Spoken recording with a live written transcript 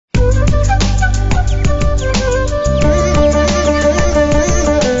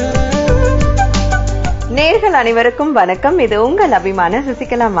நேயர்கள் அனைவருக்கும் வணக்கம். இது உங்கள் அபிமான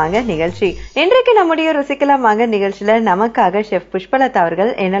ருசிக்கலாம் வாங்க நிகழ்ச்சி. இன்றைக்கு நம்முடைய ருசிக்கலாம் வாங்க நிகழ்ச்சியில நமக்காக ஷெஃப் புஷ்பலதா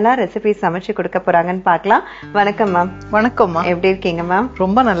அவர்கள் என்னெல்லாம் ரெசிபி சமைச்சு கொடுக்க போறாங்கன்னு பார்க்கலாம். வணக்கம் மேம். வணக்கம்மா. எப்படி இருக்கீங்க மேம்?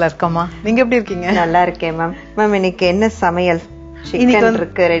 ரொம்ப நல்லா இருக்கம்மா. நீங்க எப்படி இருக்கீங்க? நல்லா இருக்கேன் மேம். மேம் இன்னைக்கு என்ன சமையல்? சிக்கன்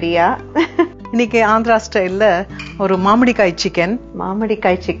இருக்கு ரெடியா? இன்னைக்கு ஆந்திரா ஸ்டைல்ல ஒரு மாமிடிக்காய் சிக்கன்.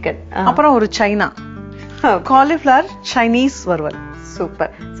 மாமிடிக்காய் சிக்கன், அப்புறம் ஒரு சைனா காலிஃபிளவர் சைனீஸ் வறுவல்.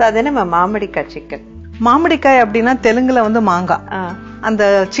 சூப்பர். சோ அது என்ன மாமிடிக்காய் சிக்கன்? மாமிடிக்காய் அப்படின்னா தெலுங்குல வந்து மாங்காய். அந்த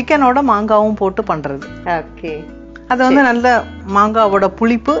சிக்கனோட மாங்காவும் போட்டு பண்றது. ஓகே. அது வந்து நல்ல மாங்காவோட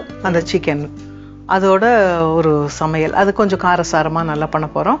புளிப்பு, அந்த சிக்கன் அதோட ஒரு சமையல். அது கொஞ்சம் காரசாரமா நல்லா பண்ண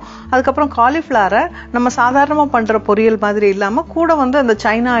போறோம். அதுக்கப்புறம் காலிஃபிளவரை நம்ம சாதாரணமா பண்ற பொரியல் மாதிரி இல்லாம கூட வந்து அந்த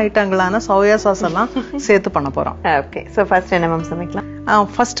சைனா ஐட்டங்களான சோயா சாஸ் எல்லாம் சேர்த்து பண்ண போறோம். ஓகே. சோ ஃபர்ஸ்ட் என்ன மேம் சமைக்கலாம்?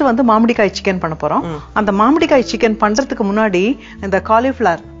 ஃபர்ஸ்ட் வந்து மாமிடிக்காய் சிக்கன் பண்ண போறோம். அந்த மாமிடிக்காய் சிக்கன் பண்றதுக்கு முன்னாடி இந்த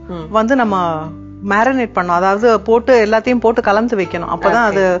காலிஃபிளவர் வந்து நம்ம மேரினேட் பண்ணோம். அதாவது போட்டு எல்லாத்தையும் போட்டு கலந்து வைக்கணும். அப்பதான்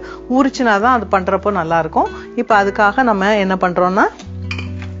அது ஊறிச்சுனாதான் அது பண்றப்போ நல்லா இருக்கும். இப்ப அதுக்காக நம்ம என்ன பண்றோம்னா,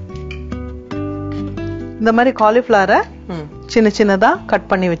 இந்த மாதிரி காலிஃபிளவரை சின்ன சின்னதா கட்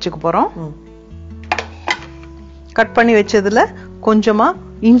பண்ணி வச்சுக்க போறோம். கட் பண்ணி வச்சதுல கொஞ்சமா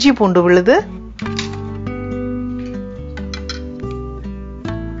இஞ்சி பூண்டு விழுது,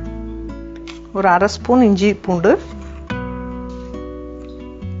 ஒரு அரை ஸ்பூன் இஞ்சி பூண்டு,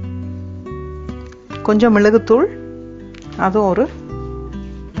 கொஞ்சம் மிளகுத்தூள், அதுவும் ஒரு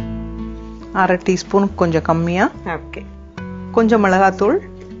அரை டீஸ்பூன் கொஞ்சம் கம்மியா, கொஞ்சம் மிளகாத்தூள்,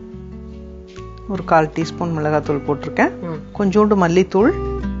 ஒரு 1/4 டீஸ்பூன் மிளகாத்தூள் போட்டிருக்கேன். கொஞ்சோண்டு மல்லித்தூள்,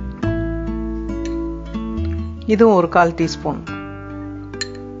 இதுவும் ஒரு 1/4 டீஸ்பூன்.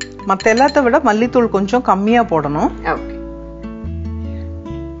 மற்ற எல்லாத்த விட மல்லித்தூள் கொஞ்சம் கம்மியா போடணும்.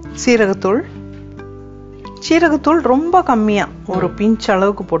 சீரகத்தூள், சீரகத்தூள் ரொம்ப கம்மியா ஒரு பிஞ்ச்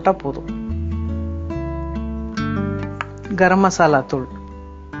அளவுக்கு போட்டா போதும். கரம் மசாலா தூள்,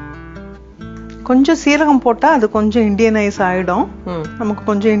 கொஞ்சம் சீரகம் போட்டா அது கொஞ்சம் இந்தியனைஸ் ஆயிடும். நமக்கு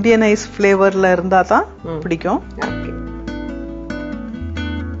கொஞ்சம் இந்தியனைஸ் பிளேவர்ல இருந்தா தான் பிடிக்கும்.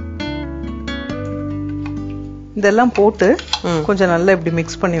 இதெல்லாம் போட்டு கொஞ்சம் நல்லா இப்படி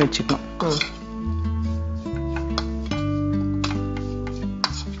மிக்ஸ் பண்ணி வச்சுக்கணும்.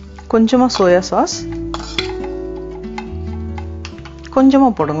 கொஞ்சமா சோயா சாஸ் கொஞ்சமா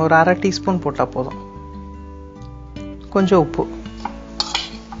போடுங்க, ஒரு அரை டீஸ்பூன் போட்டா போதும். கொஞ்சம் உப்பு,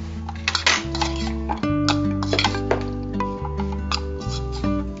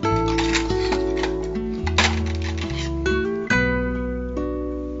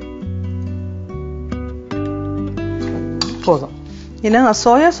 போதும். ஏன்னா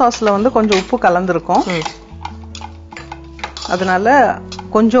சோயா சாஸ்ல வந்து கொஞ்சம் உப்பு கலந்துருக்கும், அதனால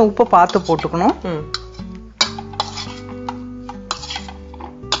கொஞ்சம் உப்பு பார்த்து போட்டுக்கணும்.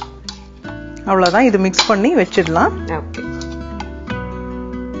 அவ்வளவுதான். இது மிக்ஸ் பண்ணி வச்சிடலாம்.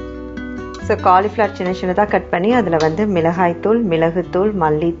 காலிஃபிளவர் சின்ன சின்னதா கட் பண்ணி அதுல வந்து மிளகாய் தூள், மிளகுத்தூள்,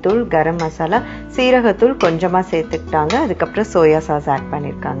 மல்லித்தூள், கரம் மசாலா, சீரகத்தூள் கொஞ்சமா சேர்த்துக்கிட்டாங்க. அதுக்கப்புறம் சோயா சாஸ் ஆட்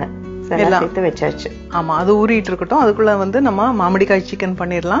பண்ணிருக்காங்க. சேர்த்து வச்சாச்சு. ஆமா, அது ஊறிட்டு இருக்கட்டும். அதுக்குள்ள வந்து நம்ம மாமிடிக்காய் சிக்கன்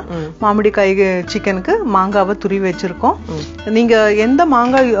பண்ணிடலாம். மாமிடிக்காய் சிக்கனுக்கு மாங்காவை துருவி வச்சிருக்கோம். நீங்க எந்த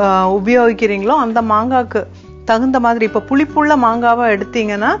மாங்காய் உபயோகிக்கிறீங்களோ அந்த மாங்காய்க்கு தகுந்த மாதிரி, இப்ப புளிப்புள்ள மாங்காவா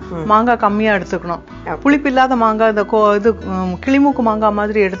எடுத்தீங்கன்னா மாங்காய் கம்மியா எடுத்துக்கணும். புளிப்பு இல்லாத மாங்காய், இந்த இது கிளிமூக்கு மாங்காய்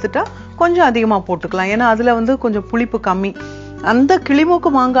மாதிரி எடுத்துட்டா கொஞ்சம் அதிகமா போட்டுக்கலாம். ஏன்னா அதுல வந்து கொஞ்சம் புளிப்பு கம்மி. அந்த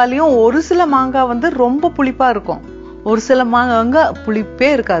கிளிமூக்கு மாங்காலையும் ஒரு சில மாங்காய் வந்து ரொம்ப புளிப்பா இருக்கும், ஒரு சில மாங்காய் புளிப்பே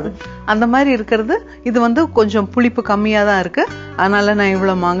இருக்காது. அந்த மாதிரி இருக்கிறது. இது வந்து கொஞ்சம் புளிப்பு கம்மியா தான் இருக்கு, அதனால நான்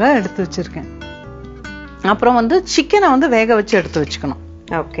இவ்வளவு மாங்காய் எடுத்து வச்சிருக்கேன். அப்புறம் வந்து சிக்கனை வந்து வேக வச்சு எடுத்து வச்சுக்கணும்.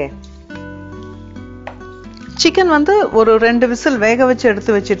 ஓகே. சிக்கன் வந்து ஒரு 2 விசில் வேக வச்சு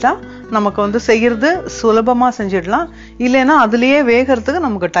எடுத்து வச்சுட்டா நமக்கு வந்து செய்யறது சுலபமா செஞ்சிடலாம். இல்லைன்னா அதுலயே வேகிறதுக்கு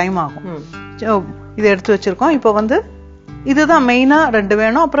நமக்கு டைம் ஆகும். இதை எடுத்து வச்சிருக்கோம். இப்போ வந்து இதுதான் மெயினா 2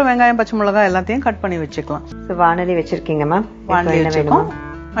 வேணும். அப்புறம் வெங்காயம், பச்சை மிளகாய் எல்லாத்தையும் கட் பண்ணி வச்சுக்கலாம். வாணலி வச்சிருக்கீங்க மேம்? வாணலி வச்சிருக்கோம்.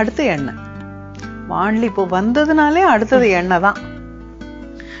 அடுத்து எண்ணெய். வாணலி இப்போ வந்ததுனாலே அடுத்தது எண்ணெய் தான்.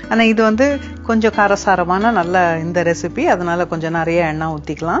 ஆனா இது வந்து கொஞ்சம் காரசாரமான நல்ல இந்த ரெசிபி, அதனால கொஞ்சம் நிறைய எண்ணெய்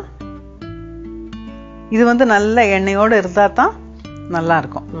ஊத்திக்கலாம். இது வந்து நல்ல எண்ணெயோட இருந்தா தான் நல்லா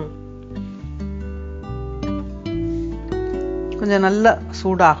இருக்கும். கொஞ்சம் நல்லா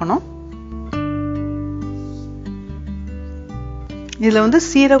சூடாகணும். இதுல வந்து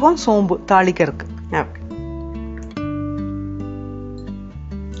சீரகம், சோம்பு தாளிக்கிறதுக்கு.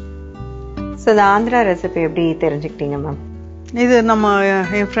 ஆந்திரா ரெசிபி எப்படி தெரிஞ்சுக்கிட்டீங்க மேம்? இது நம்ம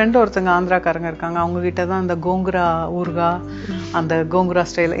என் ஃப்ரெண்ட் ஒருத்தங்க ஆந்திராக்காரங்க இருக்காங்க, அவங்க கிட்ட தான் இந்த கோங்குரா ஊறுகாய், அந்த கோங்குரா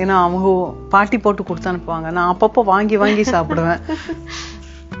ஸ்டைல், ஏன்னா அவங்க பாட்டி போட்டு கொடுத்து அனுப்புவாங்க. நான் அப்பப்போ வாங்கி வாங்கி சாப்பிடுவேன்.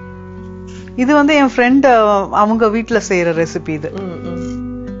 இது வந்து என் ஃப்ரெண்ட் அவங்க வீட்ல செய்யற ரெசிபி இது.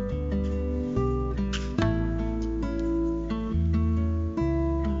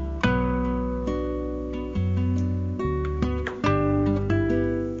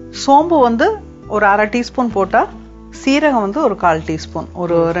 சோம்பு வந்து ஒரு 1/2 டீஸ்பூன் போட்டா, சீரகம் வந்து ஒரு 1/4 டீஸ்பூன்,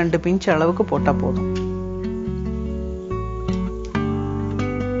 ஒரு 2 பிஞ்ச் அளவுக்கு போட்டா போதும்.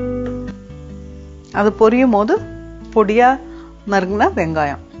 அது பொரியும் போது பொடியா நறுங்கின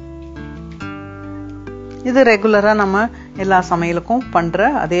வெங்காயம். இது ரெகுலரா நம்ம எல்லா சமையலுக்கும் பண்ற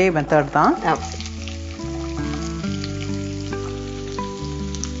அதே மெத்தட் தான்.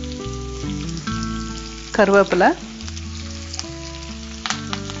 கருவேப்பிலை,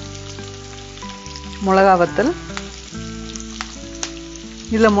 மிளகா வத்தல்.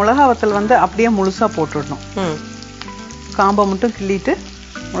 இதுல மிளகா வத்தல் வந்து அப்படியே முழுசா போட்டுடணும். காம்பை மட்டும் கிள்ளிட்டு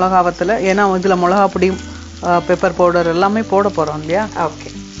மிளகா வத்தல, ஏன்னா இதுல மிளகா பொடி, பெப்பர் பவுடர் எல்லாமே போட போறோம் இல்லையா. ஓகே.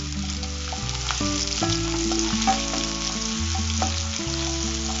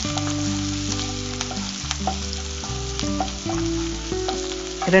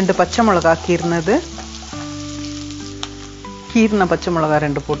 ரெண்டு பச்சை மிளகா கீர்னது, கீர்ன பச்சை மிளகா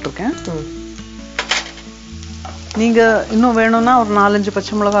 2 போட்டிருக்கேன். நீங்க இன்னும் வேணும்னா ஒரு 4-5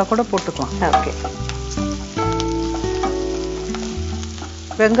 பச்சை மிளகா கூட போட்டுக்கலாம். ஓகே.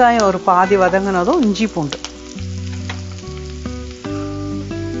 வெங்காயம் ஒரு பாதி வதங்கினதும் இஞ்சி பூண்டு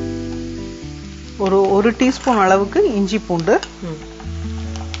ஒரு 1 டீஸ்பூன் அளவுக்கு இஞ்சி பூண்டு,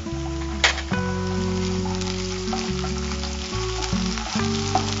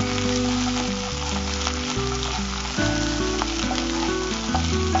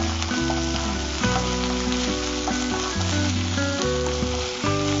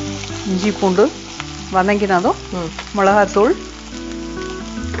 இஞ்சி பூண்டு வதங்கினதும் மிளகாத்தூள்,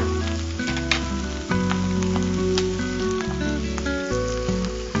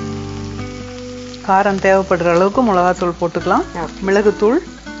 காரம் தேவைப்படுற அளவுக்கு மிளகாத்தூள் போட்டுக்கலாம். மிளகுத்தூள்,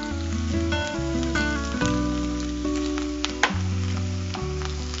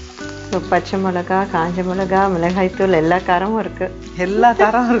 பச்சை மிளகா, காஞ்ச மிளகா, மிளகாய் தூள், எல்லா காரமும் இருக்கு. எல்லா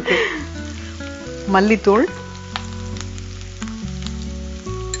காரமும் இருக்கு. மல்லித்தூள்,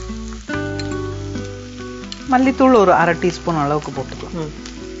 மல்லித்தூள் ஒரு 1/2 டீஸ்பூன் அளவுக்கு போட்டுக்கலாம்.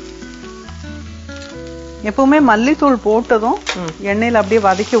 எப்பவுமே மல்லித்தூள் போட்டதும் எண்ணெயில அப்படியே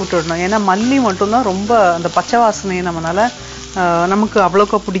வதக்கி விட்டுடணும். ஏன்னா மல்லி மட்டும்தான் ரொம்ப அந்த பச்சை வாசனையை நமக்கு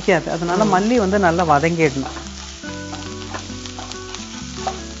அவ்வளோக்கா பிடிக்காது. அதனால மல்லி வந்து நல்லா வதங்கிடணும்.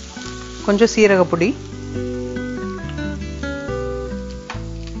 கொஞ்சம் சீரகப்பொடி,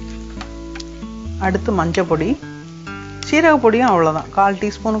 அடுத்து மஞ்சள் பொடி. சீரகப்பொடியும் அவ்வளவுதான், 1/4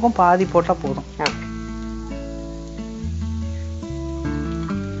 டீஸ்பூனுக்கும் பாதி போட்டா போதும்.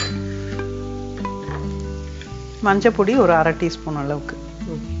 மஞ்சள் பொடி ஒரு 1/2 டீஸ்பூன் அளவுக்கு.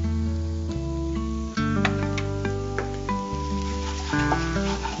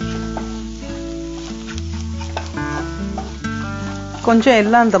 கொஞ்சம்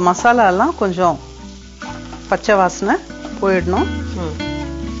எல்லாம் இந்த மசாலா எல்லாம் கொஞ்சம் பச்சை வாசனை போயிடணும்.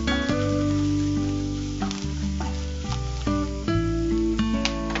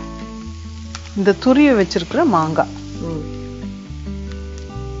 இந்த துருவி வச்சிருக்கிற மாங்காய்,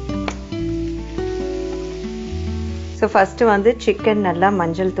 ஸோ ஃபஸ்ட்டு வந்து சிக்கன் நல்லா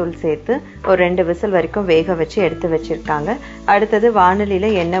மஞ்சள் தூள் சேர்த்து ஒரு 2 விசில் வரைக்கும் வேக வச்சு எடுத்து வச்சுருக்காங்க. அடுத்தது வானலியில்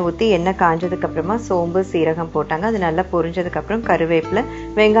எண்ணெய் ஊற்றி, எண்ணெய் காஞ்சதுக்கப்புறமா சோம்பு சீரகம் போட்டாங்க. அது நல்லா பொரிஞ்சதுக்கப்புறம் கருவேப்பிலை,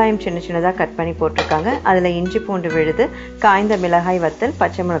 வெங்காயம் சின்ன சின்னதாக கட் பண்ணி போட்டிருக்காங்க. அதில் இஞ்சி பூண்டு விழுது, காய்ந்த மிளகாய் வத்தல்,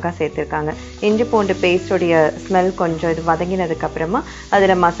 பச்சை மிளகாய் சேர்த்துருக்காங்க. இஞ்சி பூண்டு பேஸ்டோடைய ஸ்மெல் கொஞ்சம் இது வதங்கினதுக்கப்புறமா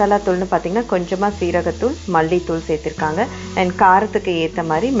அதில் மசாலா தூள்னு பார்த்தீங்கன்னா கொஞ்சமாக சீரகத்தூள், மல்லித்தூள் சேர்த்துருக்காங்க. அண்ட் காரத்துக்கு ஏற்ற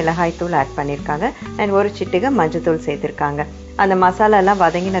மாதிரி மிளகாய் தூள் ஆட் பண்ணியிருக்காங்க. அண்ட் ஒரு சிட்டிகை மஞ்சள் தூள் சேர்த்திருக்காங்க. அந்த மசாலா எல்லாம்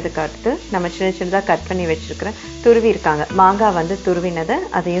வதங்கினதுக்கு அடுத்து நம்ம சின்ன சின்னதாக கட் பண்ணி வச்சிருக்கிற துருவி இருக்காங்க மாங்காய் வந்து துருவினதை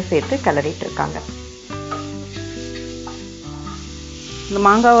அதையும் சேர்த்து கிளறிட்டு இருக்காங்க. இந்த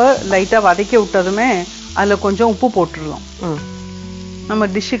மாங்காவை லைட்டா வதக்கி விட்டதுமே அதுல கொஞ்சம் உப்பு போட்டுடலாம். நம்ம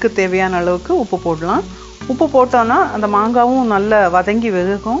டிஷ்ஷுக்கு தேவையான அளவுக்கு உப்பு போடலாம். உப்பு போட்டோம்னா அந்த மாங்காவும் நல்லா வதங்கி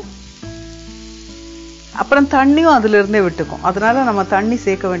வெகும். அப்புறம் தண்ணியும் அதுல இருந்தே விட்டுக்கும். அதனால நம்ம தண்ணி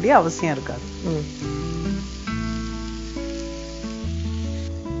சேர்க்க வேண்டிய அவசியம் இருக்காது.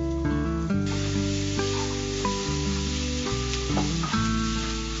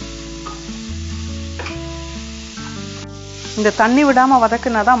 இந்த தண்ணி விடாம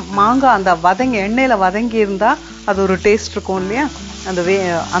வதக்குனாதான் மாங்காய் அந்த எண்ணெயில வதங்கி இருந்தா அது ஒரு டேஸ்ட் இருக்கும் இல்லையா.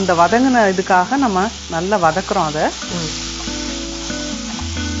 அந்த வதங்கின இதுக்காக நம்ம நல்லா வதக்குறோம். அதை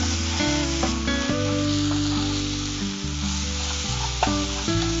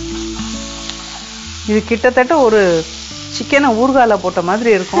இது கிட்டத்தட்ட ஒரு சிக்கனை ஊறுகால போட்ட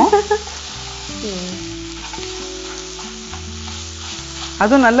மாதிரி இருக்கும்.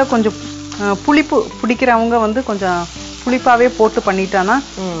 அதுவும் நல்லா கொஞ்சம் புளிப்பு பிடிக்கிறவங்க வந்து கொஞ்சம் புளிப்பாவே போட்டு பண்ணிட்டானா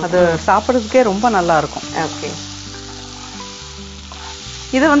அது சாப்பிட்றதுக்கே ரொம்ப நல்லா இருக்கும். ஓகே.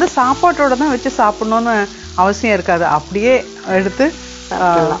 இது வந்து சாப்பாட்டோட தான் வச்சு சாப்பிடணும்னு அவசியம் இருக்காது, அப்படியே எடுத்து.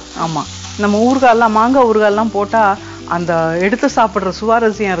 ஆமா, நம்ம ஊறுகாயெல்லாம் மாங்காய் ஊறுகாயெல்லாம் போட்டா அந்த எடுத்து சாப்பிடுற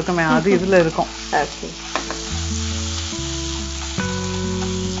சுவாரஸ்யம் இருக்குமே, அது இதுல இருக்கும்.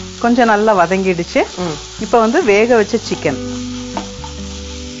 கொஞ்சம் நல்லா வதங்கிடுச்சு. இப்ப வந்து வேக வச்ச சிக்கன்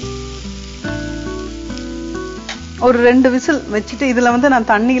ஒரு 2 விசில் வச்சுட்டு, இதுல வந்து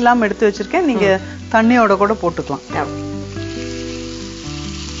நான் தண்ணி இல்லாம எடுத்து வச்சிருக்கேன், நீங்க தண்ணியோட கூட போட்டுக்கலாம்.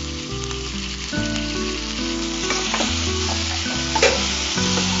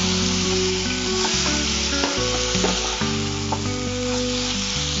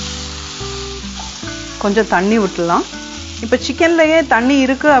 கொஞ்சம் தண்ணி விட்டுலாம். இப்ப சிக்கன்லயே தண்ணி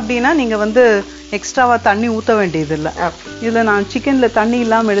இருக்கு அப்படின்னா நீங்க வந்து எக்ஸ்ட்ராவா தண்ணி ஊத்த வேண்டியது இல்லை. இதுல நான் சிக்கன்ல தண்ணி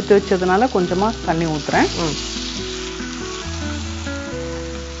இல்லாம எடுத்து வச்சதுனால கொஞ்சமா தண்ணி ஊத்துறேன்.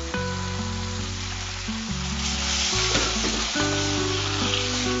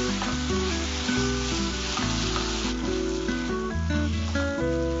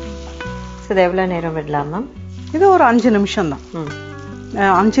 இது எவ்வளவு நேரம் விடலாமா? இது ஒரு 5 நிமிஷம் தான்.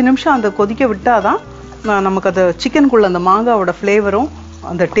 5 நிமிஷம் அந்த கொதிக்க விட்டாதான் நமக்கு அது சிக்கனுக்குள்ள அந்த மாங்காவோட ஃப்ளேவரும்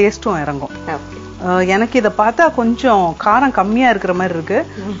அந்த டேஸ்ட்டும் இறங்கும். எனக்கு இதை பார்த்தா கொஞ்சம் காரம் கம்மியா இருக்கிற மாதிரி இருக்கு,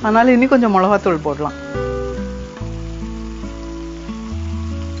 அதனால இன்னும் கொஞ்சம் மிளகாத்தூள் போடலாம்.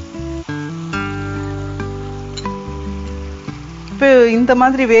 இப்போ இந்த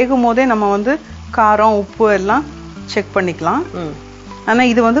மாதிரி வேகும் போதே நம்ம வந்து காரம் உப்பு எல்லாம் செக் பண்ணிக்கலாம். ஆனா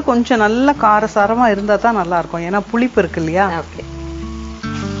இது வந்து கொஞ்சம் நல்ல காரசாரமா இருந்தா தான் நல்லா இருக்கும், ஏன்னா புளிப்பு இருக்கு இல்லையா.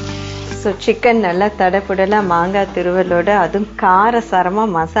 ஸோ சிக்கன் நல்லா தடப்புடலாம் மாங்காய் திருவலோட, அதுவும் காரசாரமா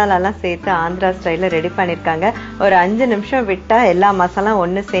மசாலாலாம் சேர்த்து ஆந்திரா ஸ்டைல ரெடி பண்ணிருக்காங்க. ஒரு 5 நிமிஷம் விட்டா எல்லா மசாலா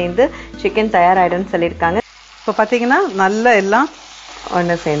ஒண்ணு சேர்ந்து சிக்கன் தயாராயிடும்னு சொல்லியிருக்காங்க. இப்போ பாத்தீங்கன்னா நல்லா எல்லாம்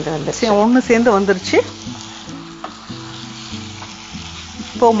ஒண்ணு சேர்ந்து வந்துருச்சு.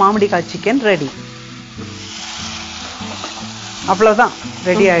 இப்போ மாமிடிக்காய் சிக்கன் ரெடி. அவ்வளவுதான்,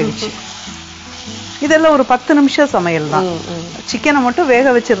 ரெடி ஆயிடுச்சு. இதெல்லாம் ஒரு 10 நிமிஷம் சமையல் தான். சிக்கனை மட்டும்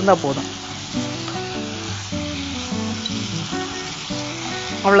வேக வச்சிருந்தா போதும்.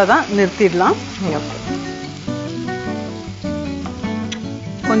 அவ்வளவுதான், நிறுத்திடலாம்.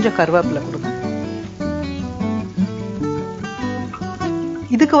 கொஞ்சம் கருவேப்பிலை கொடுங்க.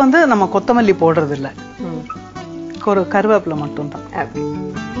 இதுக்கு வந்து நம்ம கொத்தமல்லி போடுறது இல்லை, ஒரு கருவேப்பிலை மட்டும் தான்.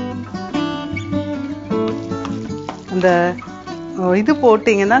 அந்த இது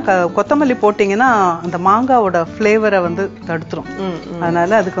போட்டீங்கன்னா, கொத்தமல்லி போட்டீங்கன்னா அந்த மாங்காவோட ஃப்ளேவரை வந்து தடுத்துரும்.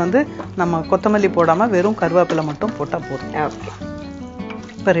 அதனால அதுக்கு வந்து நம்ம கொத்தமல்லி போடாம வெறும் கருவேப்பிலை மட்டும் போட்டா போதும்.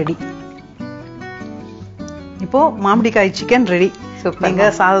 இப்ப ரெடி. இப்போ மாமிடிக்காய் சிக்கன் ரெடி. நீங்க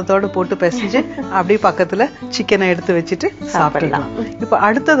சாதத்தோடு போட்டு பிசைஞ்சு அப்படியே பக்கத்துல சிக்கனை எடுத்து வச்சுட்டு சாப்பிடலாம். இப்போ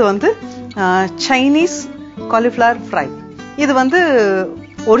அடுத்தது வந்து சைனீஸ் காலிஃபிளவர் ஃப்ரை. இது வந்து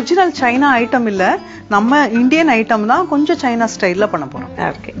ஒரிஜினல் சைனா ஐட்டம் இல்ல, நம்ம இந்தியன் ஐட்டம் தான், கொஞ்சம் சைனா ஸ்டைல்ல பண்ண போறோம்.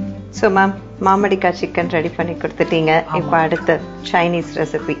 Okay. So ma'am, மாமிடிக்காய் chicken ready பண்ணி கொடுத்துட்டீங்க. இப்போ அடுத்த சைனீஸ்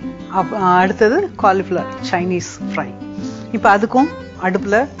ரெசிபி. அடுத்தது காலிஃபிளவர் சைனீஸ் ஃப்ரை. இப்போ அதுக்கும்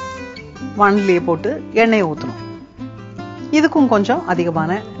அடுப்புல வானலியை போட்டு எண்ணெயை ஊற்றணும். இதுக்கும் கொஞ்சம்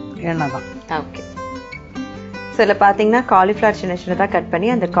அதிகமான எண்ணெய் தான். ஓகே. ஸோ இதில் பார்த்தீங்கன்னா காலிஃப்ளவர் சின்ன சின்னதாக கட் பண்ணி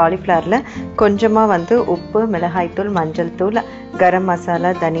அந்த காலிஃப்ளவரில் கொஞ்சமாக வந்து உப்பு, மிளகாய்த்தூள், மஞ்சள் தூள், கரம் மசாலா,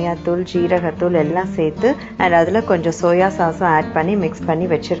 தனியாத்தூள், ஜீரகத்தூள் எல்லாம் சேர்த்து அண்ட் அதில் கொஞ்சம் சோயா சாஸும் ஆட் பண்ணி மிக்ஸ் பண்ணி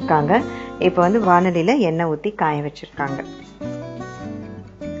வச்சுருக்காங்க. இப்போ வந்து வானலியில் எண்ணெய் ஊற்றி காய வச்சுருக்காங்க.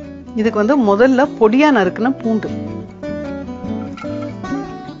 இதுக்கு வந்து முதல்ல பொடியாக நறுக்குன பூண்டு,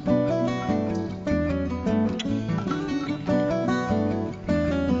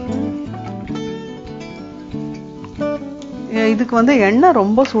 இதுக்கு வந்து எண்ணெய்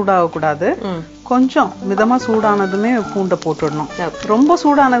ரொம்ப சூடாக கூடாது, கொஞ்சம் மிதமா சூடானதுமே பூண்டை போட்டுடணும். ரொம்ப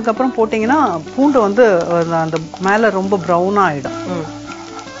சூடானதுக்கு அப்புறம் போட்டீங்கன்னா பூண்டு வந்து அந்த மேல ரொம்ப ப்ரௌனா ஆயிடும்.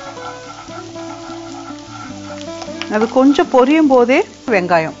 அது கொஞ்சம் பொரியும் போதே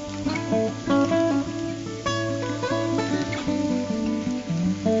வெங்காயம்,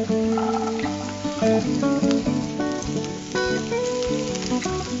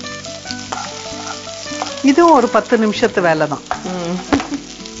 இதுவும் ஒரு 10 நிமிஷத்து வேலை தான்.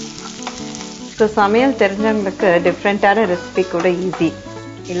 சமையல் தெரிஞ்சவங்களுக்கு டிஃப்ரெண்டான ரெசிபி கூட ஈஸி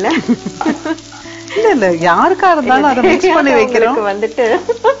இல்ல? இல்ல யாருக்கா இருந்தாலும் அதை மிக்ஸ் பண்ணி வைக்கிறோம். வந்துட்டு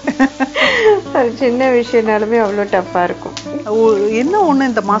சின்ன விஷயம்னாலுமே அவ்வளவு டஃப்பா இருக்கும். என்ன ஒண்ணு,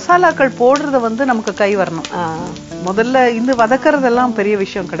 இந்த மசாலாக்கள் போடுறத வந்து நமக்கு கை வரணும். முதல்ல இந்த வதக்கறதெல்லாம் பெரிய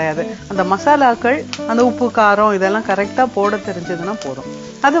விஷயம் கிடையாது. அந்த மசாலாக்கள், அந்த உப்பு காரம் இதெல்லாம் கரெக்டா போட தெரிஞ்சதுன்னா போதும்.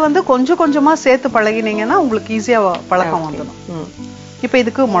 அது வந்து கொஞ்சம் கொஞ்சமா சேர்த்து பழகினீங்கன்னா உங்களுக்கு ஈஸியா பழக்கம் வந்துடும். இப்ப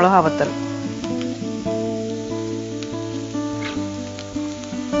இதுக்கு மிளகா வத்தல்.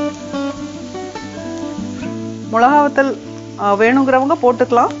 மிளகா வத்தல் வேணுங்கிறவங்க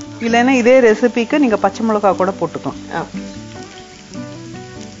போட்டுக்கலாம், இல்லைன்னா இதே ரெசிபிக்கு நீங்க பச்சை மிளகா கூட போட்டுக்கலாம்.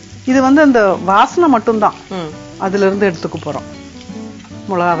 இது வந்து அந்த வாசனை மட்டும்தான் அதுல இருந்து எடுத்துக்க போறோம்,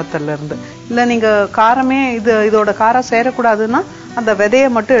 மிளகா வத்தல்ல இருந்து. இல்ல நீங்க காரமே இதோட காரம் சேரக்கூடாதுன்னா அந்த விதைய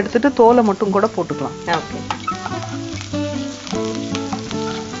மட்டும் எடுத்துட்டு தோலை மட்டும் கூட போட்டுக்கலாம்.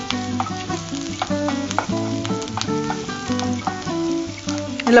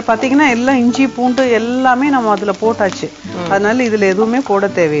 இதுல பாத்தீங்கன்னா எல்லாம் இஞ்சி பூண்டு எல்லாமே நம்ம அதுல போட்டாச்சு, அதனால இதுல எதுவுமே போட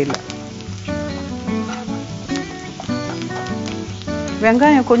தேவையில்லை.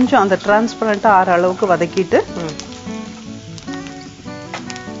 வெங்காயம் கொஞ்சம் அந்த டிரான்ஸ்பரண்டா ஆற அளவுக்கு வதக்கிட்டு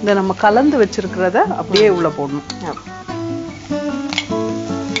இந்த நம்ம கலந்து வச்சிருக்கிறத அப்படியே உள்ள போடணும்.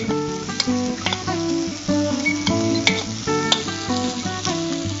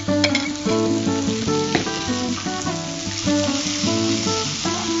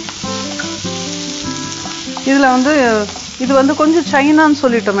 இதுல வந்து இது வந்து கொஞ்சம் சைனான்னு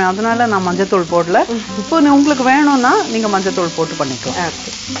சொல்லிட்டோமே, அதனால நான் மஞ்சத்தூள் போடல. இப்போ உங்களுக்கு வேணும்னா நீங்க மஞ்சத்தூள் போட்டு பண்ணிக்கலாம்.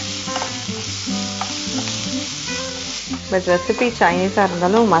 பட் ரெசிபி சைனீஸா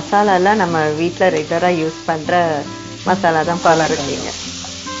இருந்தாலும் மசாலா எல்லாம் நம்ம வீட்டுல ரெகுலரா யூஸ் பண்ற மசாலா தான் பழகிருக்கீங்க.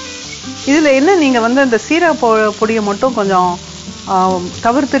 இதுல என்ன, நீங்க வந்து இந்த சீரக பொடியை மட்டும் கொஞ்சம்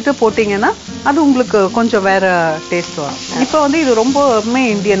தவிர்த்துட்டு போட்டீங்கன்னா அது உங்களுக்கு கொஞ்சம் வேற டேஸ்ட் வரும். இப்போ வந்து இது ரொம்பவுமே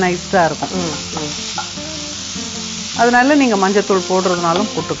இந்தியனைஸ்டா இருக்கும், அதனால நீங்க மஞ்சத்தூள் போடுறதுனாலும்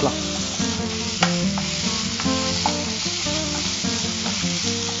போட்டுக்கலாம்.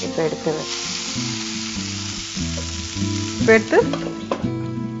 இப்ப எடுத்து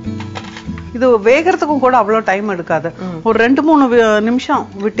இது வேகிறதுக்கும் கூட அவ்வளவு டைம் எடுக்காது. ஒரு 2-3 நிமிஷம்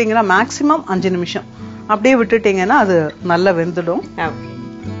விட்டீங்கன்னா, மேக்சிமம் 5 நிமிஷம் அப்படியே விட்டுட்டீங்கன்னா அது நல்லா வெந்துடும்.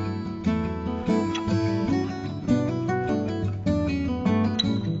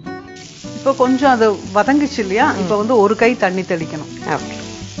 இப்போ கொஞ்சம் அது வதங்கிச்சு இல்லையா, இப்ப வந்து ஒரு கை தண்ணி தெளிக்கணும்.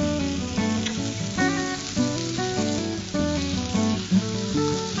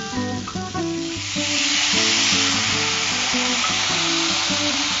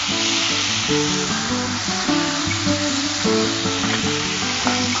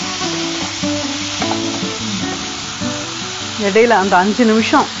 இடையில அந்த 5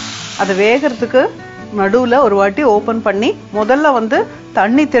 நிமிஷம் அதை வேகிறதுக்கு நடுவுல ஒரு வாட்டி ஓபன் பண்ணி முதல்ல வந்து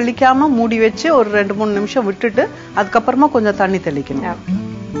தண்ணி தெளிக்காம மூடி வச்சு ஒரு 2-3 நிமிஷம் விட்டுட்டு அதுக்கப்புறமா கொஞ்சம் தண்ணி தெளிக்கணும்.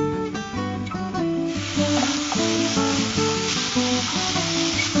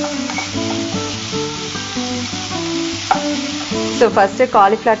 ஸோ ஃபர்ஸ்ட்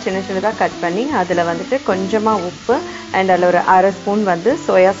காலிஃப்ளவர் சின்ன சின்னதாக கட் பண்ணி அதில் வந்துட்டு கொஞ்சமாக உப்பு அண்ட் அதில் ஒரு 1/2 ஸ்பூன் வந்து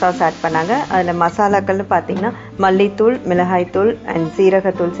சோயா சாஸ் ஆட் பண்ணாங்க. அதில் மசாலாக்கள்னு பார்த்தீங்கன்னா மல்லித்தூள், மிளகாய்த்தூள் அண்ட்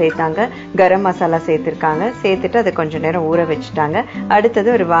சீரகத்தூள் சேர்த்தாங்க, கரம் மசாலா சேர்த்துருக்காங்க. சேர்த்துட்டு அதை கொஞ்சம் நேரம் ஊற வச்சுட்டாங்க. அடுத்தது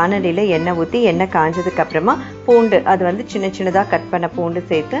ஒரு வானலியில் எண்ணெய் ஊற்றி எண்ணெய் காஞ்சதுக்கு அப்புறமா பூண்டு, அது வந்து சின்ன சின்னதாக கட் பண்ண பூண்டு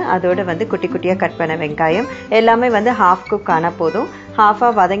சேர்த்து அதோட வந்து குட்டி குட்டியாக கட் பண்ண வெங்காயம் எல்லாமே வந்து ஹாஃப் குக் ஆனால் போதும்.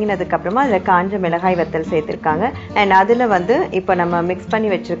 ஹாஃபாக வதங்கினதுக்கு அப்புறமா அதில் காஞ்ச மிளகாய் வத்தல் சேர்த்துருக்காங்க. அண்ட் அதில் வந்து இப்போ நம்ம மிக்ஸ் பண்ணி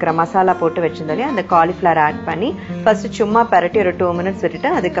வச்சிருக்கிற மசாலா போட்டு வச்சிருந்தோம் அந்த காலிஃப்ளவர் ஆட் பண்ணி ஃபர்ஸ்ட் சும்மா பரட்டி ஒரு 2 மினிட்ஸ் விட்டுட்டு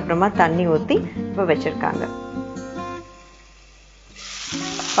அதுக்கப்புறமா தண்ணி ஊற்றி இப்போ வச்சிருக்காங்க.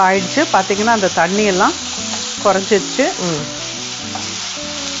 ஆயிடுச்சு. பார்த்தீங்கன்னா அந்த தண்ணி எல்லாம் குறைஞ்சிடுச்சு.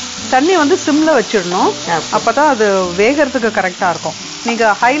 தண்ணி வந்து சிம்ல வச்சிடணும், அப்பதான் அது வேகிறதுக்கு கரெக்டா இருக்கும். நீங்க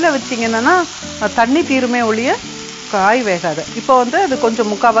ஹைல வச்சீங்கன்னா தண்ணி தீருமே ஒழிய காய் வேகாது. இப்போ வந்து அது கொஞ்சம்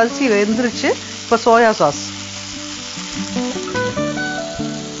முக்கால்வாசி வெந்துருச்சு. இப்போ சோயா சாஸ்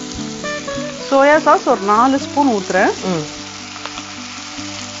ஒரு 4 ஸ்பூன் ஊத்துறேன்.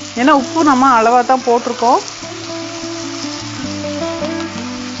 ஏன்னா உப்பு நம்ம அளவா தான் போட்டிருக்கோம்.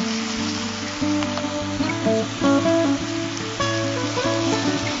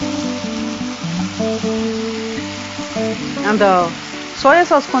 அந்த சோயா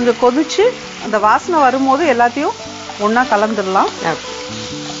சாஸ் கொஞ்சம் கொதிச்சு அந்த வாசனை வரும்போது எல்லாத்தையும் ஒன்னா கலந்துடலாம்.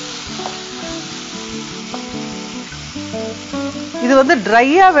 இது வந்து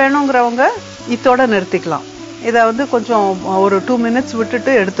ட்ரையா வேணுங்கிறவங்க இதோட நிறுத்திக்கலாம். இதை வந்து கொஞ்சம் ஒரு 2 மினிட்ஸ்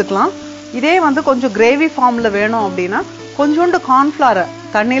விட்டுட்டு எடுத்துக்கலாம். இதே வந்து கொஞ்சம் கிரேவி ஃபார்ம்ல வேணும் அப்படின்னா கொஞ்சோண்டு கார்ன்ஃபிளவரை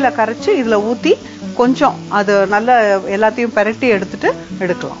தண்ணியில கரைச்சு இதுல ஊத்தி கொஞ்சம் அது நல்லா எல்லாத்தையும் பெரட்டி எடுத்துட்டு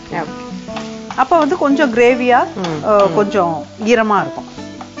எடுக்கலாம். அப்ப வந்து கொஞ்சம் கிரேவியா கொஞ்சம் ஈரமா இருக்கும்.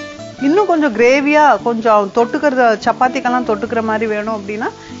 இன்னும் கொஞ்சம் கிரேவியா கொஞ்சம் தொட்டுக்கிறது சப்பாத்திக்கெல்லாம் தொட்டுக்கிற மாதிரி வேணும் அப்படின்னா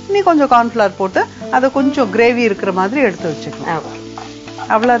இனி கொஞ்சம் கார்ன்ஃப்ளவர் போட்டு அதை கொஞ்சம் கிரேவி இருக்கிற மாதிரி எடுத்து வச்சுக்கலாம்.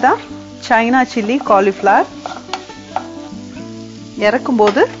 அவ்வளவுதான் சைனா சில்லி காலிஃப்ளவர். இறக்கும்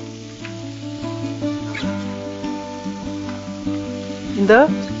போது இந்த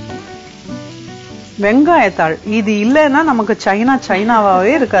வெங்காயத்தாள் இது இல்லைன்னா நமக்கு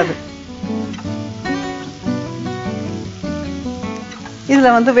சைனாவாவே இருக்காது.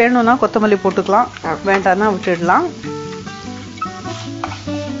 இதுல வந்து வேணும்னா கொத்தமல்லி போட்டுக்கலாம், வேண்டாம்னா விட்டுடலாம்.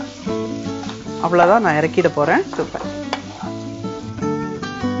 அவ்வளவுதான், நான் இறக்கிட போறேன். சூப்பர்.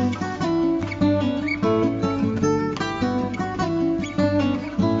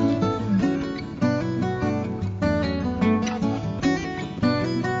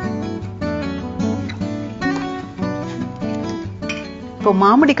 இப்போ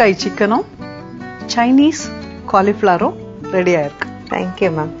மாமிடிக்காய் சிக்கனும் சைனீஸ் காலிஃப்ளவரும் ரெடி ஆயிருக்கு. Thank you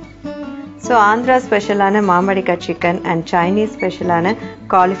ma'am. ஸோ ஆந்திரா ஸ்பெஷலான மாமிடிக்காய் சிக்கன் அண்ட் சைனீஸ் ஸ்பெஷலான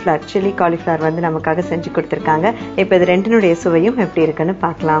காலிஃப்ளவர் சில்லி காலிஃப்ளவர் வந்து நமக்காக செஞ்சு கொடுத்துருக்காங்க. இப்போ இது ரெண்டினுடைய சுவையும் எப்படி இருக்குன்னு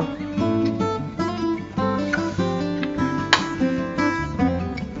பார்க்கலாம்.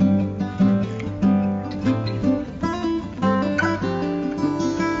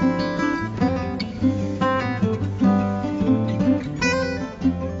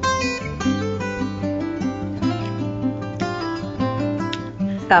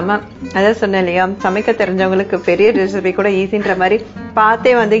 அதான் சொன்னேன் இல்லையா, சமைக்க தெரிஞ்சவங்களுக்கு பெரிய ரெசிபி கூட ஈஸின்ற மாதிரி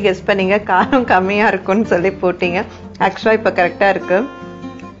பார்த்தே வந்து கெஸ் பண்ணீங்க. காரம் கம்மியா இருக்கும்னு சொல்லி போட்டீங்க. ஆக்சுவலா இப்ப கரெக்டா இருக்கு.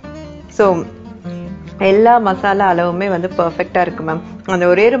 ஸோ எல்லா மசாலா அளவுமே வந்து பர்ஃபெக்டா இருக்கு மேம். அந்த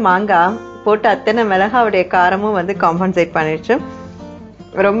ஒரே ஒரு மாங்காய் போட்டு அத்தனை மிளகாவுடைய காரமும் வந்து காம்பன்சேட் பண்ணிடுச்சு.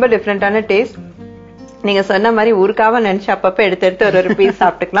 ரொம்ப டிஃப்ரெண்டான டேஸ்ட். நீங்க சொன்ன மாதிரி ஊருக்காக நினைச்சு அப்பப்ப எடுத்து ஒரு பீஸ்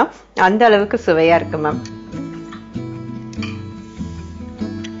சாப்பிட்டுக்கலாம். அந்த அளவுக்கு சுவையா இருக்கு மேம்.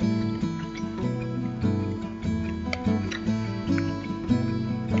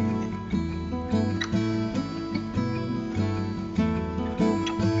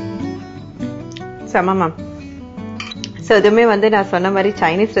 செம மேம். ஸோ இதுவுமே வந்து நான் சொன்ன மாதிரி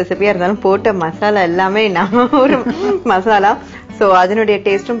சைனீஸ் ரெசிபியா இருந்தாலும் போட்ட மசாலா எல்லாமே நம்ம ஒரு மசாலா. ஸோ அதனுடைய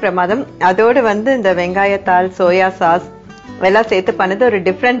டேஸ்டும் பிரமாதம். அதோடு வந்து இந்த வெங்காயத்தாள் சோயா சாஸ் எல்லாம் சேர்த்து பண்ணது ஒரு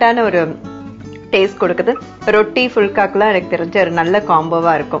டிஃப்ரெண்டான ஒரு டேஸ்ட் கொடுக்குது. ரொட்டி ஃபுல்காக்கெல்லாம் எனக்கு தெரிஞ்ச ஒரு நல்ல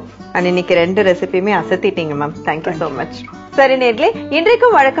காம்போவா இருக்கும். அண்ட் இன்னைக்கு ரெண்டு ரெசிபியுமே அசத்திட்டீங்க மேம். Thank you so much. சரி நேர்களே,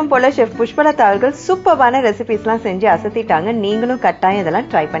 இன்றைக்கும் வழக்கம் போல ஷெஃப் புஷ்பலதா அவர்கள் சூப்பரான ரெசிபிஸ் எல்லாம் செஞ்சு அசத்திட்டாங்க. நீங்களும் கட்டாயம் இதெல்லாம்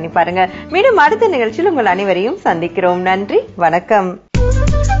ட்ரை பண்ணி பாருங்க. மீண்டும் அடுத்த நிகழ்ச்சியில் உங்கள் அனைவரையும் சந்திக்கிறோம். நன்றி, வணக்கம்.